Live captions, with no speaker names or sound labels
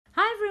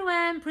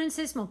everyone,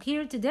 Princess Smoke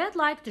here. Today I'd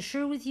like to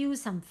share with you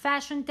some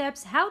fashion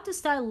tips, how to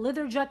style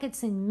leather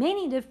jackets in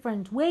many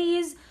different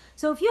ways.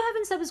 So if you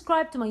haven't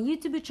subscribed to my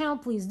YouTube channel,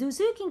 please do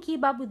so you can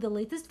keep up with the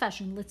latest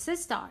fashion. Let's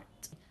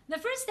start. The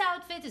first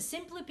outfit is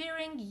simply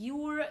pairing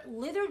your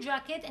leather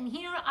jacket, and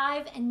here I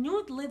have a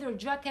nude leather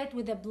jacket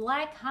with a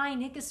black high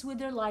neck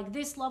sweater like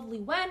this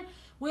lovely one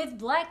with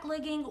black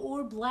legging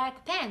or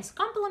black pants.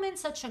 Complement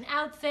such an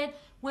outfit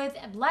with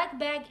a black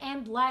bag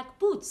and black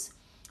boots.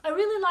 I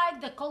really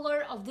like the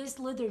color of this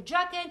leather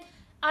jacket.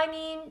 I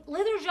mean,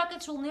 leather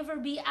jackets will never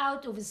be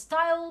out of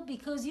style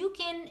because you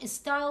can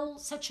style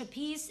such a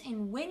piece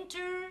in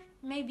winter,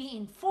 maybe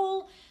in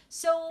fall.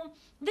 So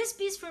this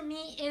piece for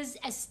me is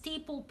a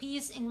staple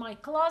piece in my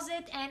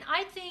closet, and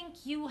I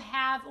think you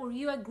have or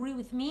you agree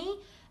with me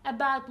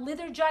about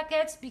leather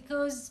jackets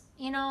because,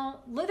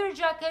 leather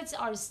jackets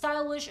are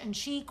stylish and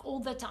chic all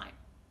the time.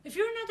 If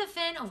you're not a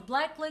fan of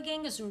black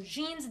leggings or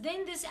jeans,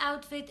 then this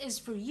outfit is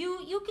for you.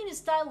 You can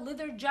style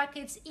leather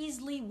jackets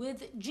easily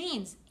with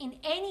jeans in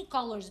any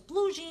colors,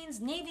 blue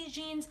jeans, navy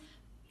jeans,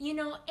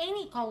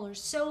 any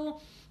colors. So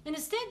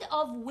instead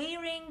of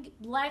wearing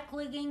black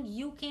legging,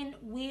 you can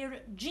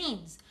wear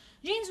jeans.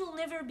 Jeans will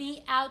never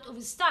be out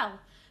of style.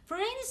 For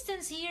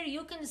instance, here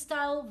you can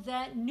style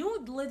the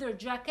nude leather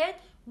jacket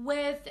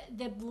with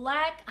the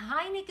black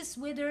high neck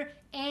sweater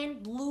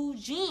and blue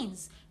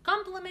jeans.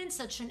 Complement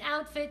such an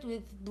outfit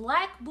with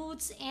black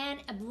boots and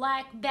a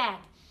black bag.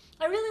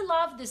 I really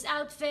love this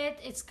outfit.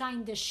 It's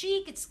kinda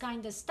chic, it's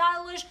kinda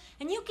stylish,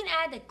 and you can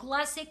add a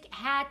classic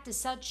hat to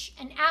such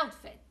an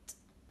outfit.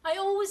 I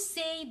always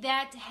say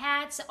that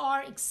hats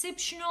are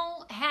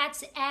exceptional.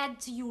 Hats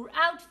add to your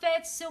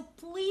outfit. So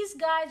please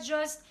guys,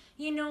 just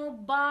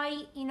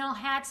buy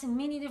hats in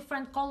many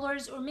different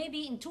colors or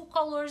maybe in two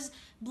colors,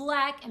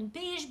 black and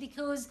beige,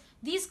 because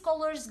these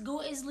colors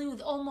go easily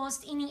with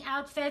almost any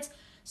outfit.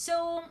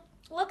 So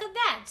look at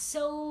that.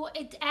 So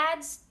it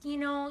adds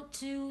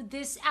to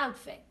this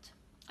outfit.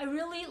 I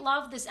really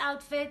love this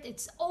outfit.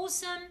 It's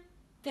awesome.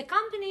 The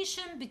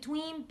combination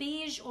between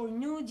beige or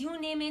nude, you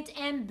name it,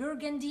 and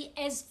burgundy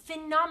is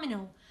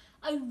phenomenal.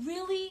 I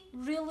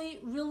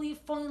really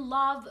fall in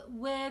love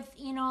with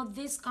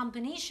this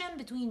combination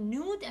between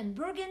nude and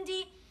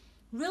burgundy.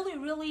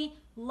 Really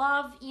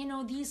love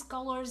these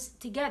colors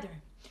together.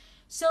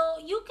 So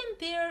you can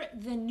pair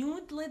the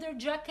nude leather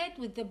jacket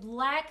with the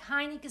black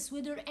high neck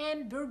sweater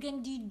and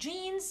burgundy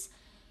jeans,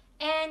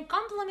 and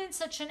complement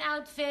such an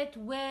outfit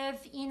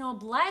with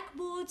black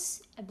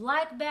boots, a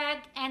black bag,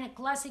 and a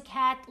classic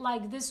hat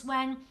like this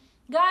one.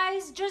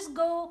 Guys, just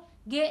go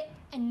get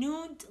a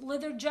nude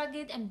leather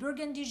jacket and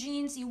burgundy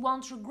jeans. You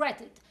won't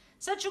regret it.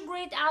 Such a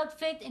great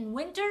outfit in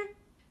winter.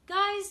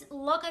 Guys,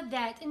 look at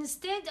that.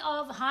 Instead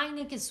of high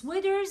neck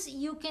sweaters,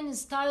 you can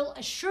style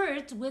a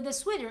shirt with a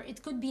sweater.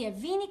 It could be a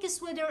v-neck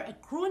sweater, a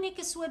crew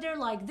neck sweater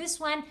like this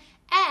one.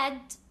 Add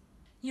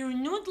your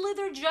nude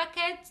leather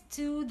jacket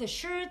to the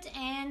shirt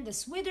and the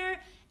sweater,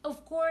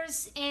 of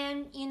course,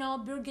 and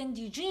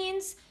burgundy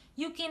jeans.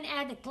 You can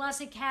add a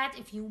classic hat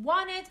if you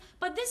want it,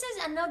 but this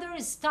is another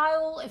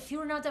style if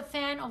you're not a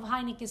fan of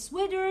high neck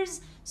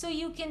sweaters. So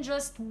you can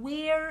just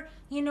wear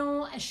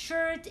a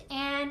shirt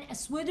and a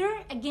sweater.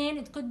 Again,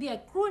 it could be a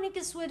crew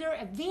neck sweater,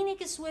 a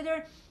v-neck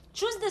sweater.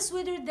 Choose the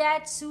sweater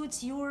that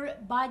suits your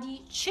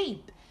body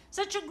shape.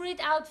 Such a great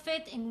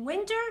outfit in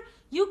winter.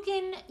 You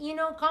can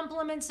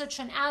complement such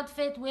an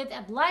outfit with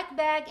a black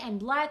bag and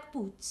black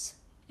boots.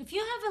 If you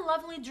have a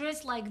lovely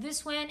dress like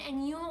this one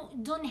and you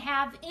don't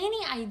have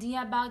any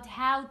idea about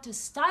how to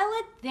style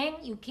it, then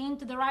you came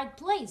to the right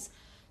place.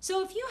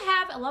 So if you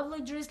have a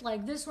lovely dress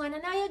like this one,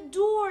 and I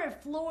adore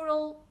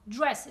floral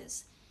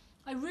dresses,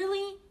 I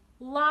really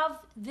love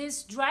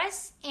this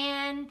dress,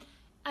 and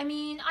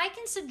I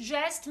can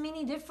suggest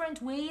many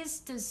different ways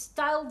to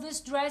style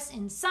this dress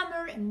in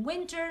summer and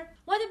winter.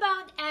 What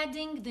about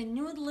adding the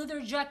nude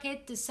leather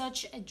jacket to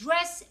such a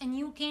dress and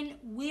you can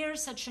wear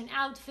such an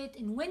outfit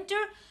in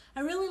winter? I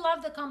really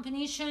love the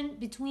combination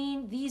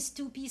between these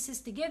two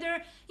pieces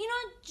together. You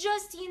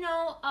just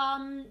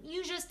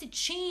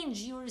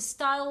change your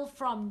style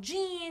from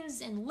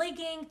jeans and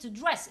legging to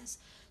dresses.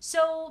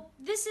 So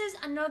this is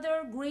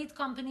another great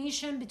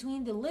combination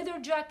between the leather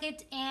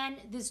jacket and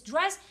this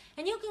dress,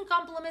 and you can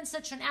complement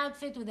such an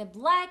outfit with a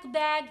black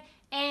bag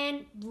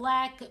and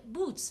black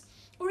boots,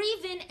 or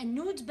even a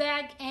nude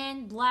bag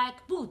and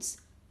black boots.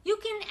 You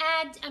can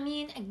add,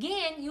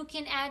 you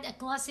can add a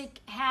classic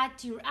hat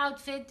to your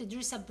outfit to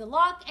dress up the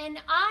look, and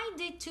I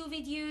did two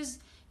videos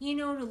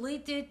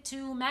related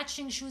to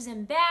matching shoes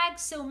and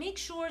bags, so make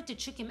sure to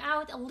check them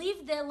out. I'll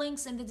leave the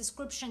links in the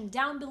description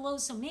down below,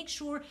 so make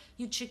sure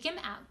you check them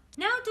out.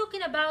 Now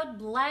talking about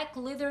black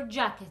leather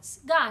jackets.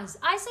 Guys,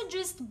 I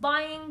suggest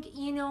buying,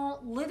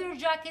 leather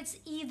jackets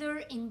either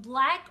in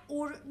black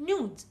or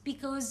nude,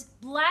 because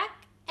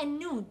black and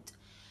nude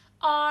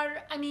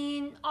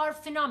are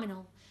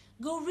phenomenal.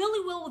 Go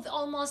really well with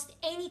almost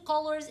any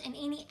colors and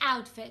any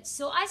outfit.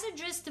 So I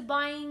suggest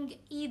buying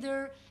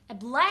either a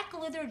black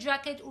leather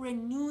jacket or a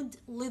nude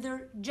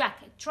leather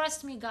jacket.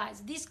 Trust me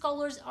guys, these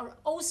colors are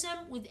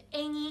awesome with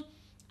any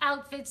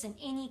outfits in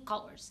any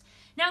colors.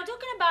 Now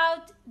talking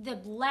about the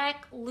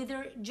black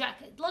leather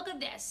jacket, look at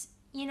this.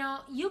 You know,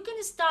 you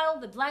can style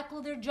the black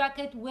leather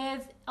jacket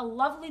with a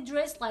lovely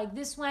dress like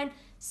this one.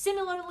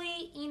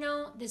 Similarly, you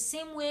know, the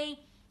same way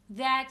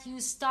that you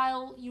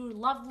style your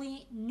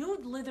lovely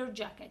nude leather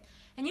jacket.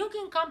 And you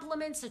can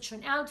complement such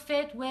an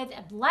outfit with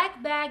a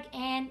black bag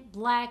and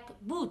black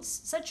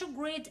boots. Such a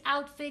great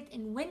outfit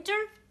in winter.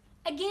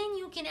 Again,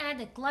 you can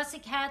add a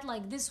classic hat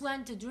like this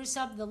one to dress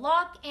up the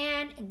look.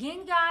 And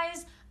again,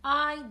 guys,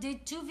 I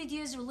did 2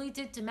 videos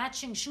related to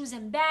matching shoes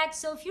and bags.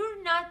 So if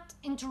you're not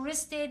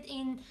interested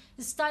in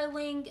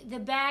styling the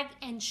bag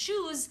and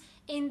shoes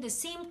in the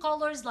same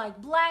colors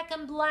like black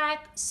and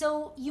black,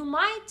 so you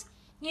might,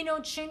 you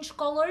know, change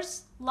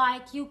colors.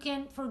 Like you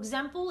can, for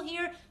example,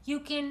 here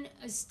you can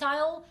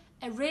style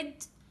a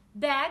red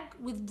bag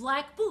with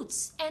black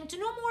boots. And to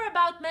know more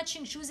about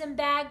matching shoes and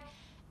bag,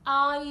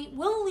 I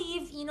will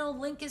leave, you know,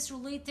 links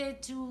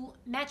related to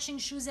matching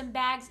shoes and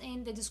bags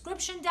in the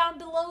description down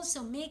below,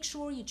 so make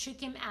sure you check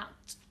them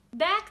out.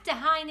 Back to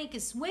high neck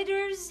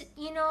sweaters,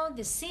 you know,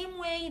 the same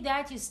way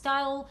that you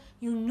style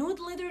your nude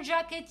leather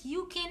jacket,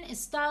 you can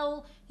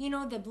style, you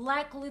know, the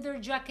black leather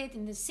jacket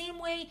in the same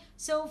way.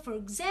 So for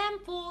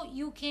example,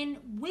 you can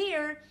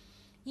wear,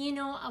 you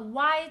know, a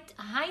white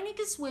high neck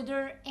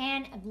sweater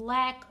and a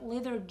black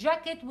leather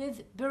jacket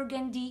with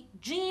burgundy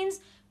jeans.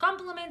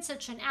 Complement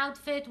such an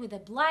outfit with a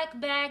black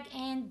bag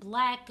and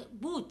black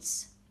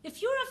boots.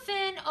 If you're a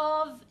fan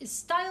of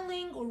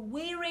styling or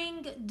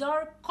wearing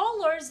dark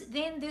colors,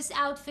 then this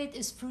outfit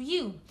is for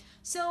you.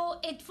 So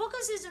it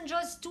focuses on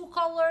just 2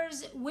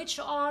 colors, which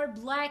are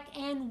black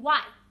and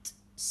white.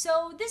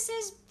 So this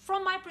is,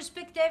 from my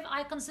perspective,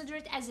 I consider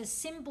it as a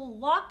simple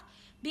look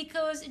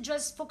because it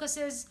just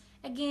focuses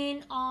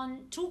again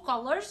on 2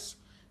 colors.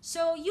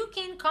 So you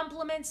can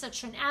complement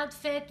such an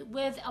outfit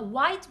with a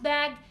white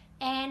bag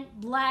and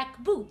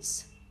black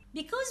boots.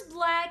 Because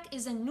black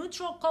is a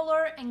neutral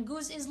color and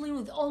goes easily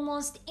with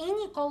almost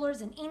any colors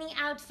and any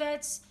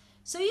outfits,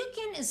 so you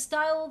can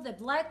style the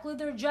black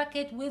leather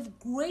jacket with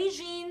gray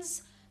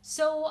jeans.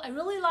 So I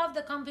really love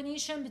the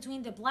combination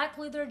between the black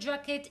leather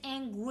jacket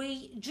and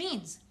gray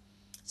jeans.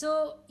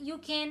 So you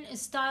can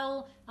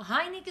style a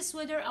high neck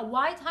sweater, a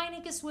white high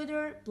neck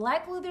sweater,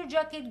 black leather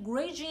jacket,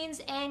 gray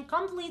jeans, and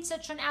complete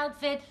such an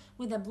outfit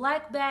with a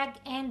black bag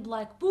and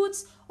black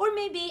boots, or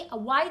maybe a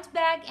white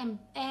bag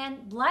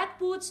and black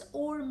boots,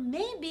 or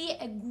maybe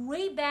a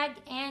gray bag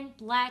and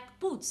black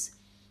boots.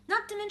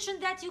 Not to mention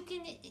that you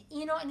can,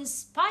 you know,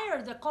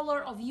 inspire the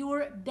color of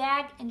your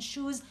bag and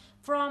shoes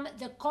from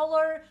the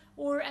color,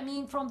 or I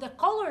mean from the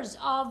colors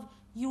of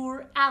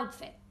your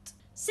outfit.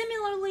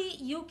 Similarly,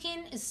 you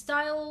can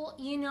style,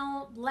 you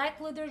know, black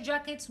leather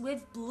jackets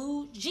with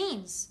blue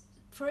jeans.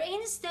 For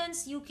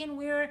instance, you can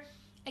wear,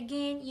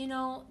 again, you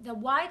know, the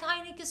white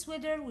high neck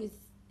sweater with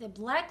the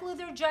black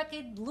leather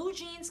jacket, blue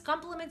jeans,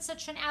 complement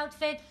such an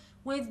outfit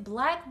with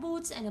black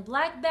boots and a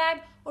black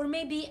bag, or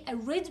maybe a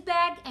red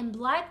bag and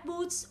black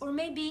boots, or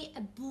maybe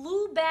a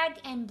blue bag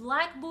and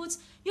black boots.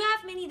 You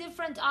have many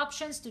different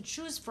options to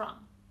choose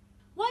from.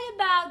 What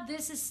about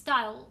this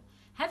style?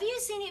 Have you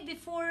seen it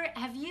before?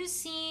 Have you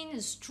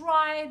seen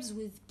stripes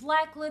with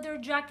black leather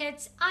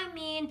jackets? I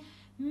mean,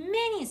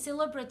 many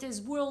celebrities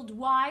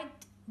worldwide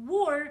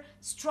wore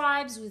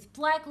stripes with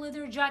black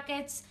leather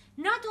jackets.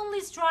 Not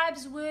only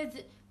stripes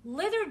with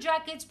leather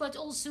jackets, but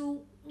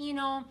also, you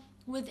know,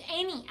 with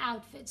any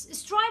outfits.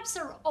 Stripes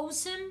are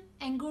awesome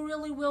and go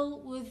really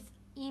well with,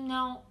 you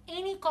know,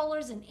 any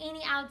colors and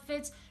any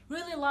outfits.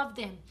 Really love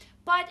them.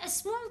 But a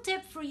small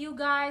tip for you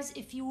guys: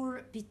 if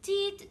you're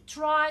petite,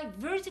 try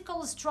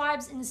vertical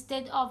stripes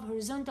instead of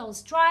horizontal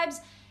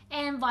stripes,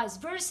 and vice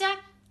versa.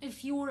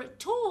 If you're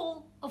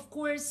tall, of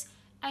course,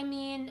 I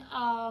mean,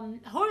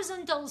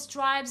 horizontal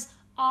stripes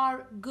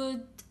are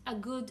a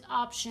good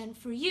option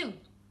for you.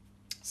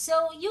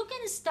 So you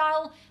can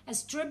style a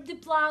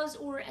striped blouse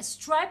or a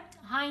striped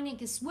high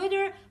neck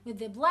sweater with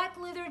the black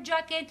leather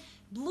jacket,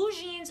 blue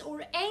jeans,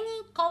 or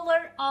any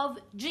color of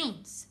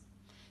jeans.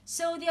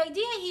 So the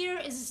idea here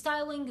is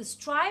styling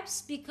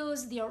stripes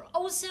because they are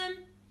awesome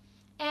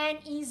and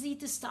easy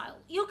to style.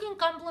 You can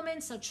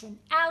complement such an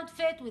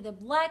outfit with a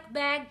black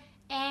bag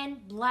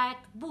and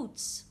black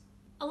boots.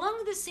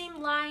 Along the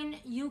same line,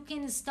 you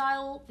can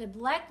style the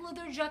black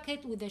leather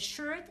jacket with a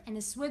shirt and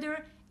a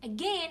sweater.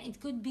 Again, it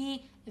could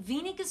be a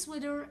v-neck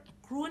sweater,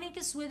 a crew neck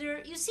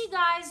sweater. You see,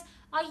 guys,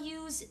 I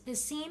use the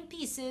same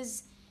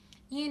pieces,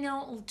 you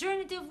know,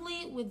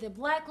 alternatively with the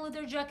black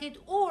leather jacket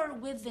or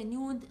with the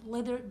nude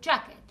leather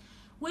jacket,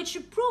 which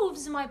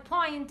proves my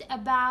point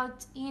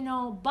about, you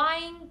know,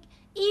 buying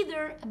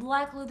either a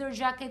black leather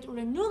jacket or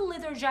a nude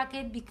leather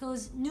jacket,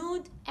 because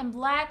nude and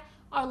black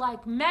are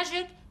like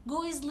magic,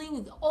 go easily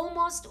with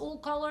almost all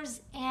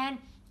colors and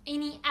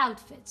any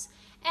outfits.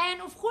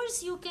 And of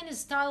course, you can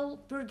style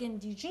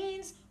burgundy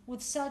jeans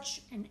with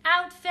such an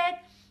outfit.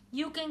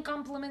 You can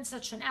complement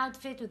such an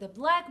outfit with a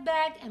black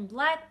bag and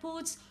black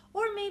boots,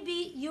 or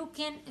maybe you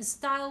can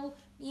style,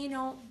 you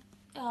know,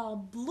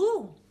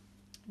 blue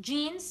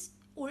jeans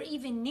or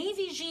even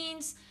navy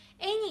jeans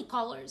any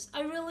colors.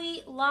 I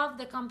really love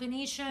the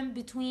combination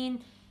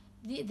between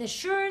the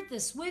shirt, the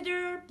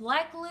sweater,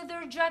 black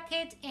leather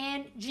jacket,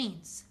 and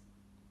jeans.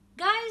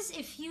 Guys,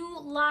 if you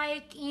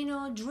like,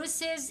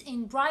 dresses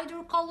in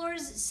brighter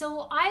colors,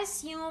 so I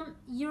assume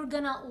you're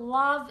gonna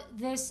love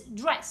this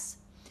dress.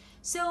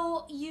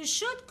 So you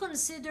should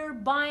consider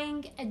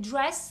buying a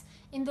dress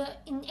in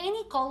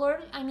any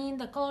color,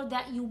 the color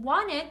that you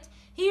want it.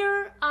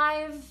 Here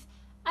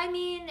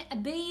a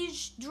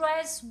beige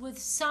dress with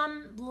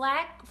some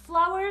black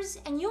flowers,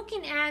 and you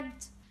can add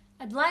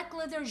a black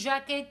leather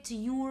jacket to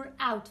your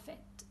outfit.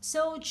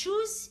 So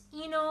choose,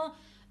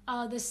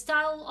 the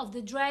style of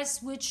the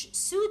dress which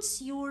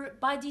suits your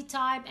body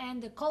type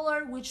and the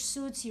color which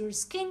suits your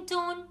skin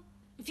tone.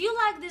 If you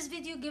like this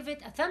video, give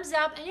it a thumbs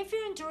up, and if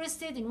you're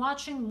interested in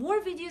watching more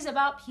videos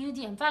about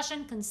beauty and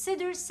fashion,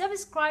 consider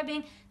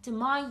subscribing to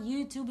my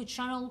YouTube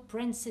channel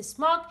Princess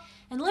Mug,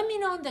 and let me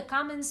know in the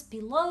comments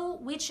below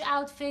which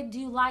outfit do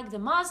you like the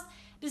most.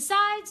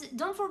 Besides,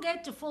 don't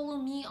forget to follow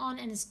me on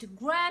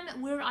Instagram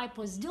where I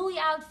post daily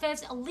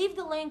outfits. I'll leave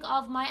the link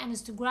of my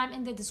Instagram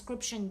in the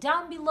description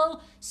down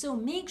below, so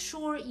make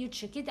sure you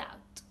check it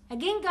out.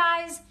 Again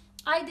guys,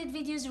 I did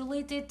videos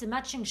related to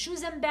matching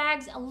shoes and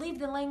bags. I'll leave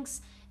the links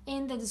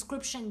in the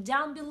description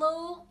down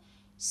below,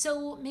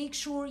 so make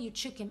sure you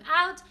check them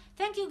out.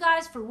 Thank you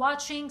guys for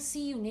watching.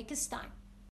 See you next time.